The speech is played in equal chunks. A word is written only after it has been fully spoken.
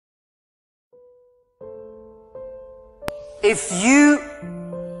If you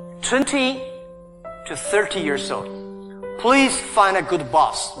 20 to 30 years old, please find a good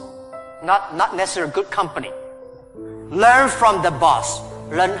boss, not necessarily a good company. Learn from the boss,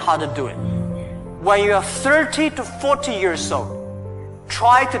 learn how to do it. When you are 30 to 40 years old,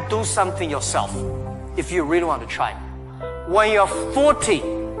 try to do something yourself if you really want to try. When you are 40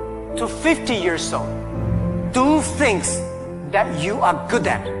 to 50 years old, do things that you are good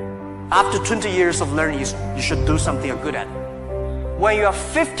at. After 20 years of learning, you should do something you're good at. When you are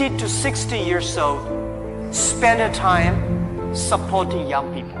 50 to 60 years old, spend your time supporting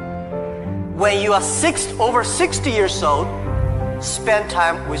young people. When you are over 60 years old, spend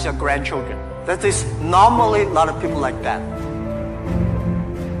time with your grandchildren. That is normally a lot of people like that.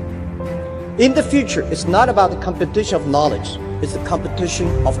 In the future, it's not about the competition of knowledge. It's the competition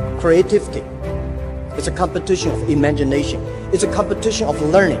of creativity. It's a competition of imagination. It's a competition of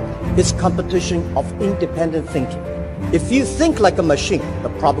learning. It's a competition of independent thinking. If you think like a machine, the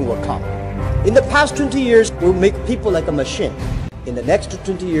problem will come. In the past 20 years, we'll make people like a machine. In the next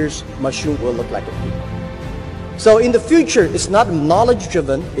 20 years, machine will look like a people. So in the future, it's not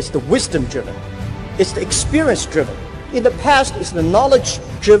knowledge-driven, it's the wisdom-driven. It's the experience-driven. In the past, it's the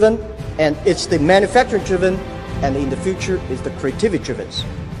knowledge-driven, and it's the manufacturing-driven, and in the future, it's the creativity-driven.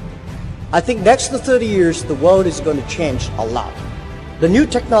 I think next to 30 years, the world is going to change a lot. The new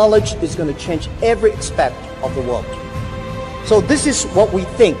technology is going to change every aspect of the world. So this is what we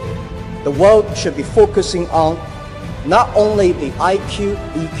think the world should be focusing on, not only the IQ,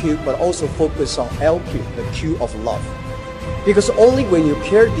 EQ, but also focus on LQ, the Q of love. Because only when you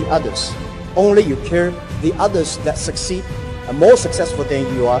care the others, only you care the others that succeed and more successful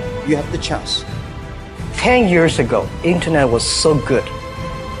than you are, you have the chance. 10 years ago, internet was so good.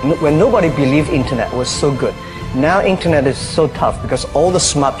 When nobody believed internet was so good. Now internet is so tough because all the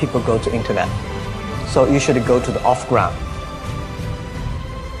smart people go to internet. So you should go to the off ground.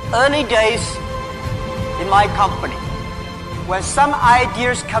 Early days in my company, when some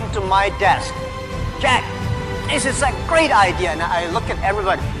ideas come to my desk, Jack, this is a great idea, and I look at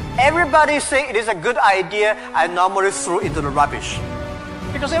everybody. Everybody say it is a good idea, I normally throw it into the rubbish.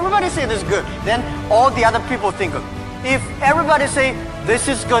 Because everybody say it is good, then all the other people think of it. If everybody say this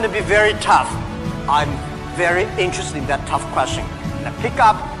is going to be very tough, I'm very interested in that tough question. And I pick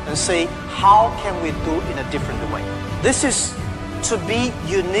up and say, how can we do it in a different way? This is to be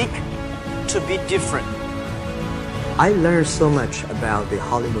unique, to be different. I learned so much about the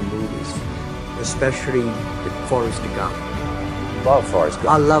Hollywood movies, especially the Forrest Gump. Love Forrest Gump.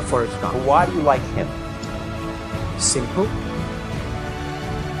 I love Forrest Gump. But why do you like him? Simple.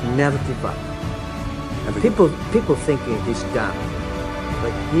 Never give up. And people thinking he's dumb,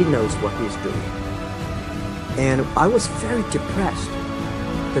 but he knows what he's doing. And I was very depressed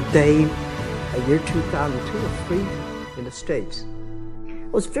the day, year 2002 or 3 in the States. I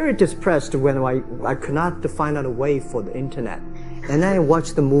was very depressed when I could not find out a way for the internet. And I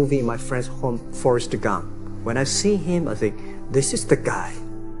watched the movie in my friend's home, Forrest Gump. When I see him, I think, this is the guy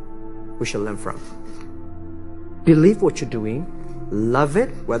we should learn from. Believe what you're doing. Love it,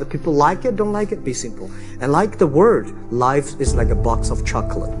 whether people like it, don't like it, be simple. And like the word, life is like a box of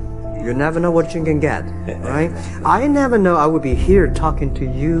chocolate. You never know what you can get, right? I never know I would be here talking to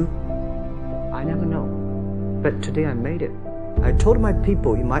you. I never know. But today I made it. I told my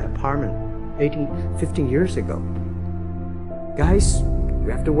people in my apartment 15 years ago, guys,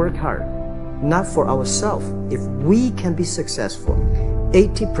 we have to work hard. Not for ourselves. If we can be successful,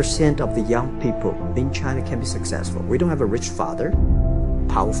 80% of the young people in China can be successful. We don't have a rich father,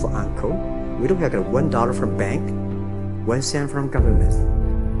 powerful uncle. We don't have $1 from bank, 1 cent from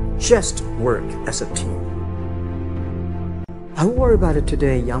government. Just work as a team. I worry about it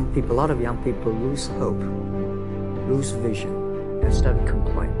today. Young people, a lot of young people lose hope, lose vision, and start to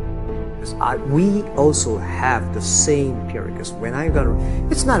complain. We also have the same period. Because when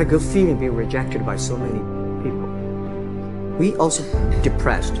it's not a good feeling being rejected by so many people. We also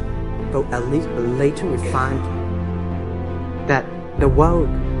depressed, but at least later we find that the world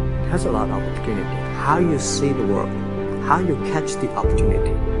has a lot of opportunity. How you see the world, how you catch the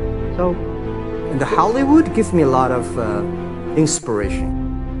opportunity. So, the Hollywood gives me a lot of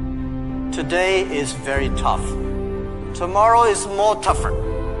inspiration. Today is very tough. Tomorrow is more tougher.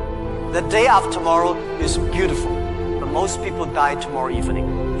 The day after tomorrow is beautiful, but most people die tomorrow evening.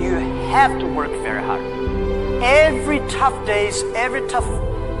 You have to work very hard. Every tough days, every tough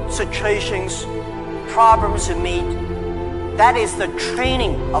situations, problems you meet, that is the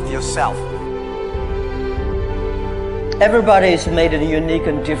training of yourself. Everybody is made unique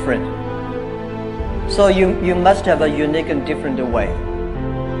and different. So you must have a unique and different way.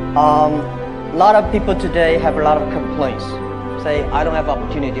 A lot of people today have a lot of complaints. Say, I don't have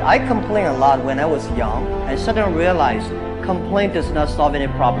opportunity. I complained a lot when I was young and suddenly realized complaint does not solve any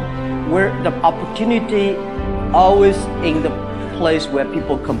problem. Where the opportunity always in the place where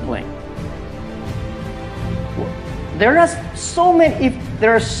people complain. There are so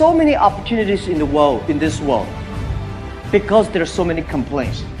many opportunities in the world, in this world, because there are so many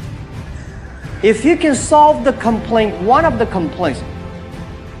complaints. If you can solve the complaint, one of the complaints,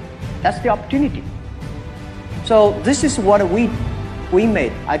 that's the opportunity. So this is what we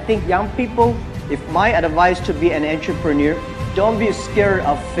made. I think young people, if my advice to be an entrepreneur, don't be scared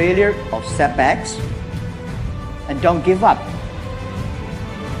of failure, of setbacks, and don't give up.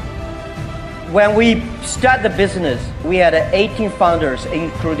 When we start the business, we had 18 founders,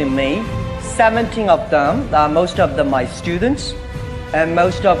 including me. 17 of them, most of them my students, and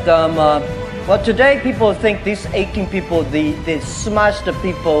most of them, well, today people think these 18 people, the smartest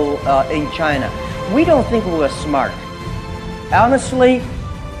people in China. We don't think we were smart. Honestly,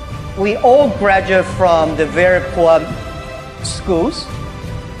 we all graduate from the very poor schools.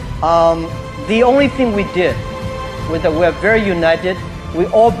 The only thing we did was that we're very united. We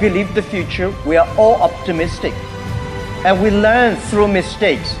all believe the future. We are all optimistic. And we learn through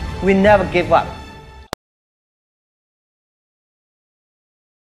mistakes. We never give up.